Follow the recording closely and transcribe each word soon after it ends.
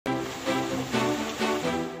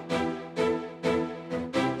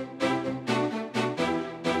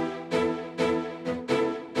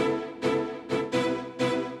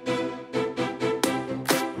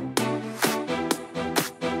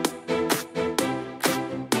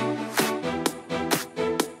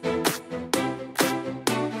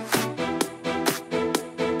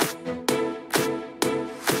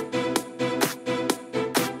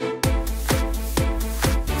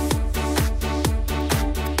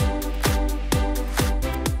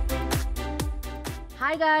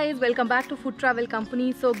Hi guys, welcome back to Food Travel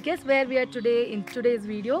Company. So guess where we are today in today's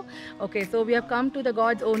video? Okay, so we have come to the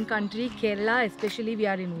God's own country, Kerala. Especially we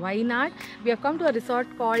are in Wayanad. We have come to a resort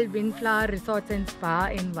called Windflower Resorts and Spa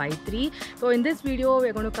in Vythiri. So in this video, we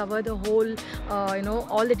are going to cover the whole,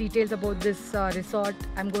 all the details about this resort.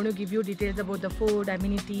 I'm going to give you details about the food,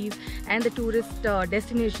 amenities, and the tourist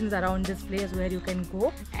destinations around this place where you can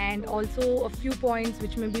go, and also a few points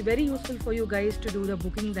which may be very useful for you guys to do the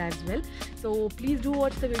bookings as well. So please do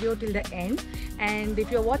watch the video till the end, and if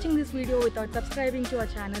you're watching this video without subscribing to our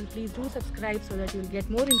channel, please do subscribe so that you'll get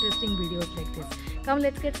more interesting videos like this. Come,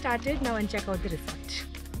 let's get started now and check out the resort.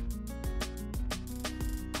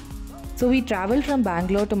 So we travelled from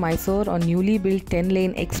Bangalore to Mysore on newly built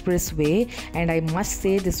 10-lane expressway, and I must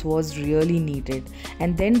say this was really needed.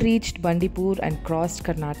 And then reached Bandipur and crossed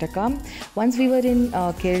Karnataka. Once we were in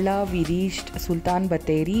Kerala, we reached Sultan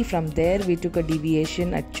Bathery. From there we took a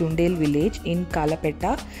deviation at Chundel village in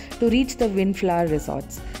Kalapetta to reach the Windflower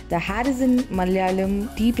Resorts. The Harrison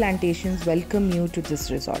Malayalam tea plantations welcome you to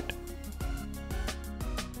this resort.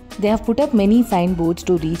 They have put up many signboards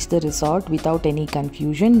to reach the resort without any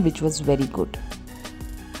confusion, which was very good.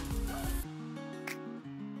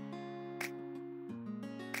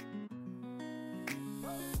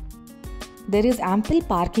 There is ample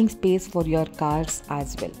parking space for your cars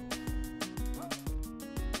as well.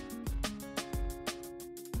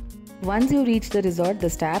 Once you reach the resort, the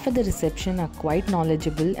staff at the reception are quite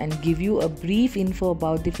knowledgeable and give you a brief info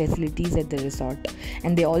about the facilities at the resort,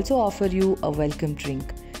 and they also offer you a welcome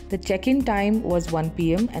drink. The check-in time was 1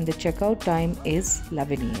 p.m. and the checkout time is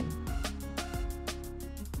 11 a.m.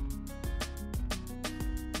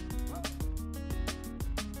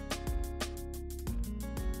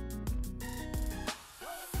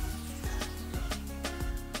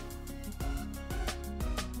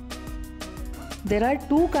 There are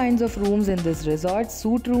two kinds of rooms in this resort,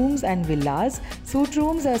 suite rooms and villas. Suite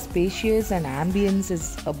rooms are spacious and ambience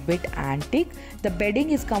is a bit antique. The bedding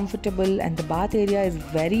is comfortable and the bath area is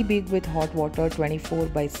very big with hot water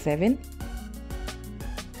 24/7.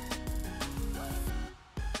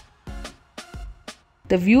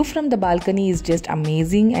 The view from the balcony is just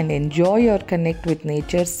amazing, and enjoy your connect with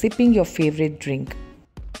nature sipping your favorite drink.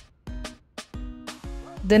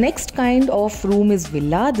 The next kind of room is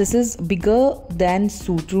villa. This is bigger than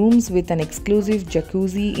suite rooms with an exclusive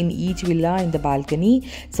jacuzzi in each villa in the balcony.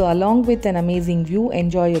 So along with an amazing view,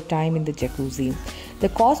 enjoy your time in the jacuzzi. The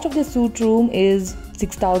cost of the suite room is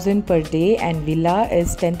 6,000 per day and villa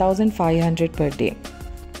is 10,500 per day.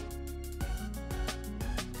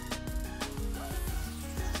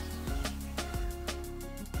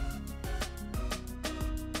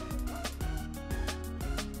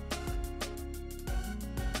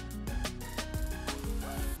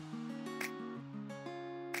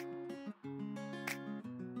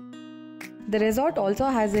 The resort also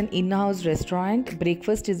has an in-house restaurant.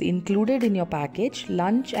 Breakfast is included in your package.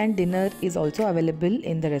 Lunch and dinner is also available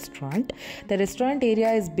in the restaurant. The restaurant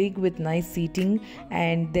area is big with nice seating,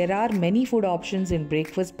 and there are many food options in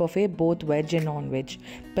breakfast buffet, both veg and non-veg.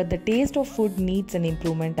 But the taste of food needs an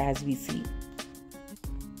improvement as we see.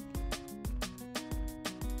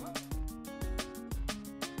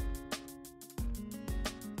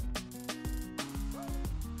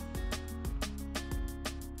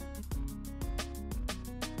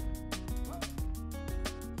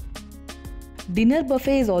 Dinner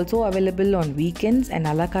buffet is also available on weekends, and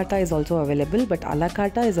a la carte is also available, but a la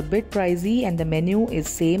carte is a bit pricey and the menu is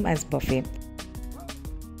same as buffet.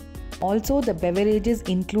 Also, the beverages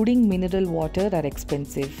including mineral water are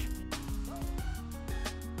expensive.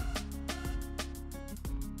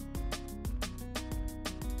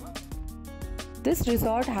 This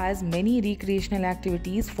resort has many recreational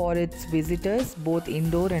activities for its visitors, both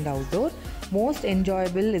indoor and outdoor. Most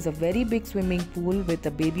enjoyable is a very big swimming pool with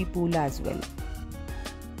a baby pool as well.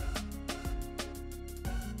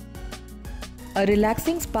 A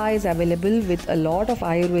relaxing spa is available with a lot of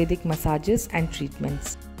Ayurvedic massages and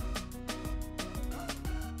treatments.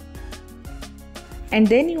 And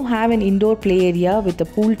then you have an indoor play area with a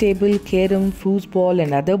pool table, carom, foosball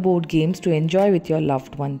and other board games to enjoy with your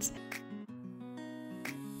loved ones.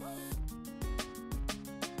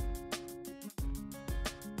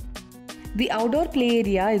 The outdoor play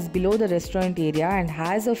area is below the restaurant area and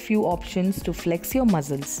has a few options to flex your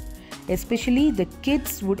muscles. Especially the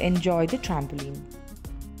kids would enjoy the trampoline.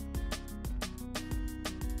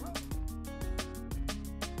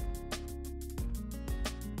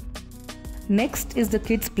 Next is the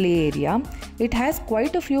kids play area. It has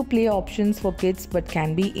quite a few play options for kids but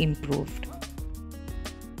can be improved.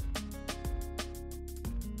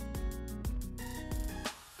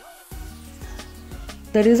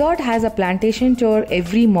 The resort has a plantation tour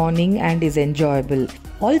every morning and is enjoyable.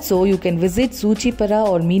 Also, you can visit Suchipara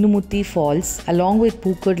or Meenumuthi Falls along with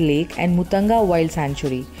Pookud Lake and Muthanga Wild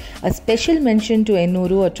Sanctuary. A special mention to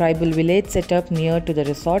Ennuru, a tribal village set up near to the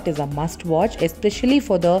resort, is a must watch, especially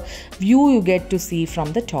for the view you get to see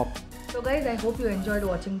from the top. So guys, I hope you enjoyed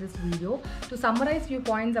watching this video. To summarize few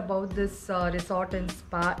points about this resort and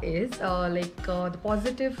spa is the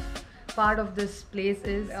positive part of this place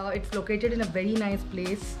is it's located in a very nice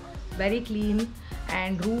place, very clean,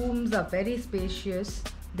 and rooms are very spacious.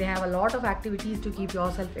 They have a lot of activities to keep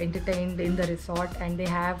yourself entertained in the resort, and they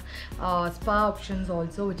have spa options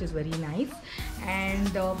also, which is very nice. And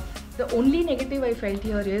the only negative I felt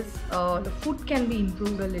here is the food can be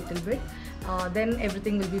improved a little bit. Then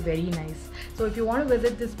everything will be very nice. So if you want to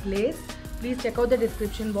visit this place, please check out the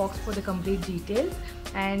description box for the complete details,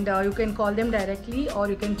 and you can call them directly, or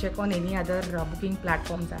you can check on any other booking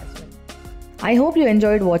platforms as well. I hope you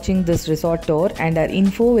enjoyed watching this resort tour, and our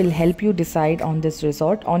info will help you decide on this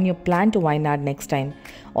resort on your plan to Wayanad next time.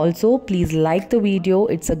 Also, please like the video,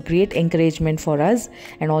 it's a great encouragement for us,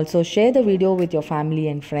 and also share the video with your family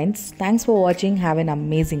and friends. Thanks for watching, have an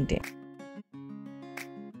amazing day.